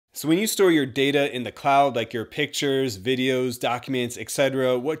So when you store your data in the cloud, like your pictures, videos, documents,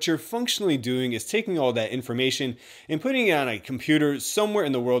 etc., what you're functionally doing is taking all that information and putting it on a computer somewhere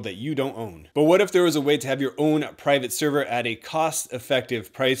in the world that you don't own. But what if there was a way to have your own private server at a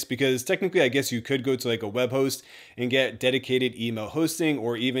cost-effective price? Because technically, I guess you could go to like a web host and get dedicated email hosting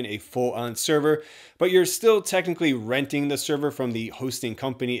or even a full-on server, but you're still technically renting the server from the hosting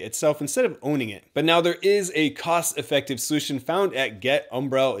company itself instead of owning it. But now there is a cost-effective solution found at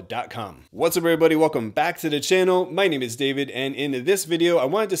Umbrel. What's up everybody, welcome back to the channel. My name is David, and in this video I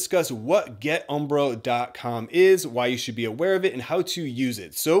want to discuss what Umbrel.com is, why you should be aware of it, and how to use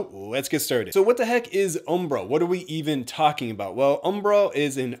it. So let's get started. So what the heck is Umbrel? What are we even talking about? Well, Umbrel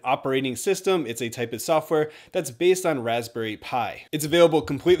is an operating system. It's a type of software that's based on Raspberry Pi. It's available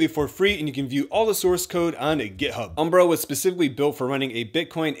completely for free, and you can view all the source code on GitHub. Umbrel was specifically built for running a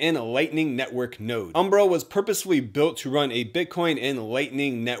Bitcoin and Lightning Network node. Umbrel was purposefully built to run a Bitcoin and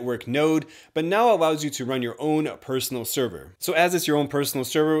Lightning Network node, but now allows you to run your own personal server. So as it's your own personal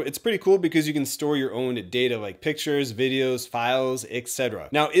server, it's pretty cool because you can store your own data like pictures, videos, files, etc.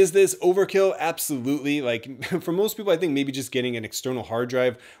 Now, is this overkill? Absolutely. Like for most people, I think maybe just getting an external hard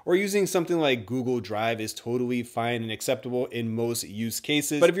drive or using something like Google Drive is totally fine and acceptable in most use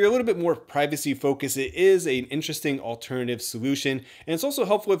cases. But if you're a little bit more privacy focused, it is an interesting alternative solution. And it's also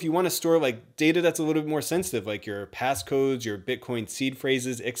helpful if you want to store like data that's a little bit more sensitive, like your passcodes, your Bitcoin seed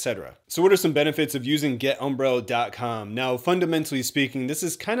phrases, etc. So what are some benefits of using Umbrel.com? Now, fundamentally speaking, this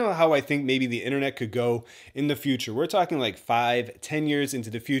is kind of how I think maybe the internet could go in the future. We're talking like 5-10 years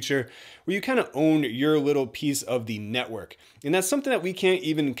into the future, where you kind of own your little piece of the network. And that's something that we can't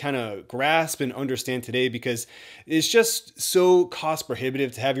even kind of grasp and understand today because it's just so cost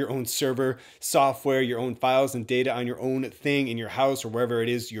prohibitive to have your own server, software, your own files and data on your own thing in your house or wherever it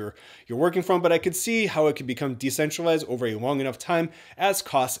is you're working from. But I could see how it could become decentralized over a long enough time as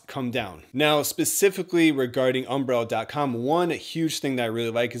costs come down. Now, specifically regarding Umbrel.com, one huge thing that I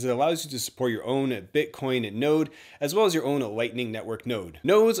really like is it allows you to support your own Bitcoin node as well as your own Lightning Network node.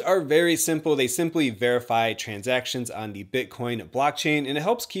 Nodes are very simple. They simply verify transactions on the Bitcoin blockchain, and it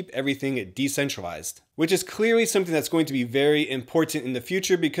helps keep everything decentralized, which is clearly something that's going to be very important in the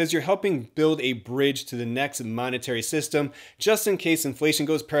future because you're helping build a bridge to the next monetary system just in case inflation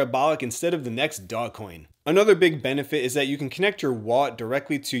goes parabolic instead of the next dog coin. Another big benefit is that you can connect your wallet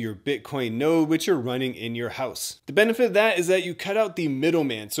directly to your Bitcoin node, which you're running in your house. The benefit of that is that you cut out the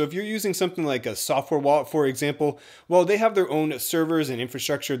middleman. So if you're using something like a software wallet, for example, well, they have their own servers and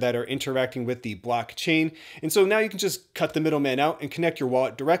infrastructure that are interacting with the blockchain. And so now you can just cut the middleman out and connect your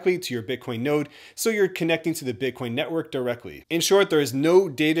wallet directly to your Bitcoin node. So you're connecting to the Bitcoin network directly. In short, there is no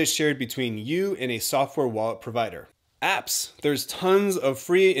data shared between you and a software wallet provider. Apps. There's tons of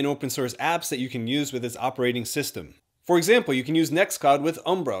free and open source apps that you can use with this operating system. For example, you can use Nextcloud with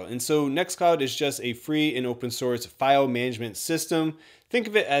Umbrel. And so Nextcloud is just a free and open source file management system. Think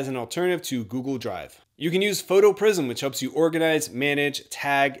of it as an alternative to Google Drive. You can use Photo Prism, which helps you organize, manage,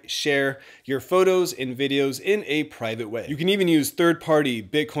 tag, share your photos and videos in a private way. You can even use third-party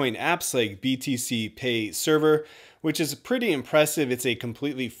Bitcoin apps like BTC Pay server, which is pretty impressive. It's a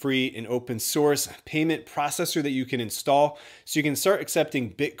completely free and open source payment processor that you can install. So you can start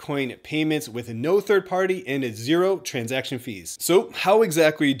accepting Bitcoin payments with no third party and 0 transaction fees. So how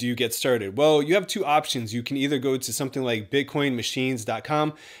exactly do you get started? Well, you have two options. You can either go to something like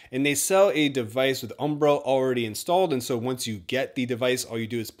bitcoinmachines.com and they sell a device with Umbrel already installed. And so once you get the device, all you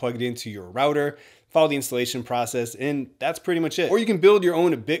do is plug it into your router, follow the installation process, and that's pretty much it. Or you can build your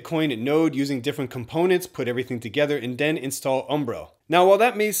own Bitcoin node using different components, put everything together, and then install Umbrel. Now, while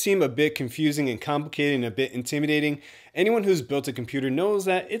that may seem a bit confusing and complicated and a bit intimidating, anyone who's built a computer knows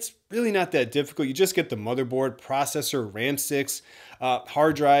that it's really not that difficult. You just get the motherboard, processor, RAM sticks,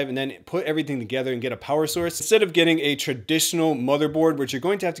 hard drive, and then put everything together and get a power source. Instead of getting a traditional motherboard, which you're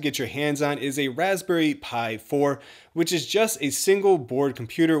going to have to get your hands on, is a Raspberry Pi 4, which is just a single board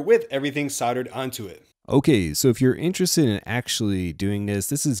computer with everything soldered onto it. Okay, so if you're interested in actually doing this,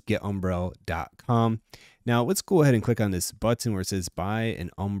 this is Umbrel.com. Now let's go ahead and click on this button where it says buy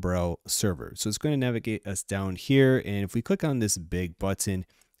an Umbrel server. So it's going to navigate us down here. And if we click on this big button,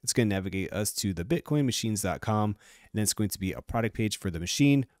 it's going to navigate us to the bitcoinmachines.com. And then it's going to be a product page for the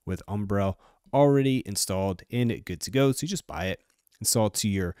machine with Umbrel already installed and good to go. So you just buy it, install it to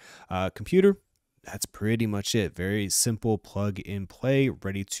your computer. That's pretty much it. Very simple plug and play,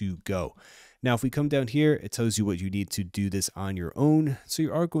 ready to go. Now, if we come down here, it tells you what you need to do this on your own. So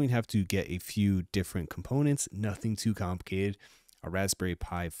you are going to have to get a few different components, nothing too complicated. A Raspberry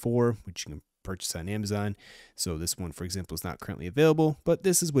Pi 4, which you can purchase on Amazon. So this one, for example, is not currently available, but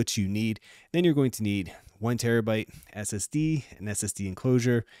this is what you need. Then you're going to need 1 terabyte SSD, an SSD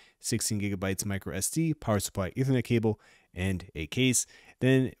enclosure, 16 gigabytes micro SD, power supply, Ethernet cable, and a case.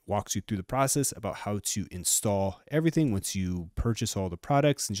 Then walks you through the process about how to install everything once you purchase all the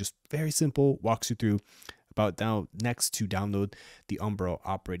products, and just very simple, walks you through about now next to download the Umbrel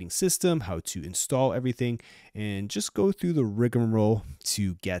operating system, how to install everything, and just go through the rigmarole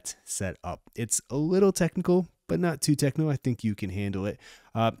to get set up. It's a little technical, but not too technical. I think you can handle it.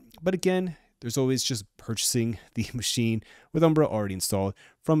 But again, there's always just purchasing the machine with Umbrel already installed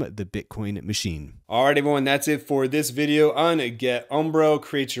from the Bitcoin machine. All right, everyone, that's it for this video on Get Umbrel,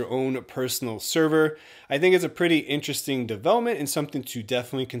 create your own personal server. I think it's a pretty interesting development and something to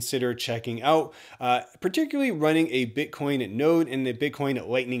definitely consider checking out, particularly running a Bitcoin node in the Bitcoin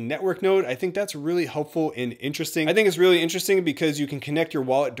Lightning Network node. I think that's really helpful and interesting. I think it's really interesting because you can connect your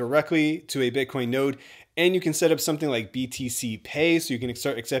wallet directly to a Bitcoin node, and you can set up something like BTC Pay, so you can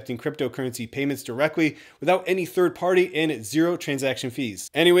start accepting cryptocurrency payments directly without any third party and 0 transaction fees.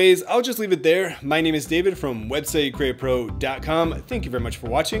 Anyways, I'll just leave it there. My name is David from websitecreatorpro.com. Thank you very much for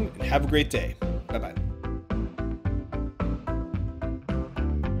watching and have a great day.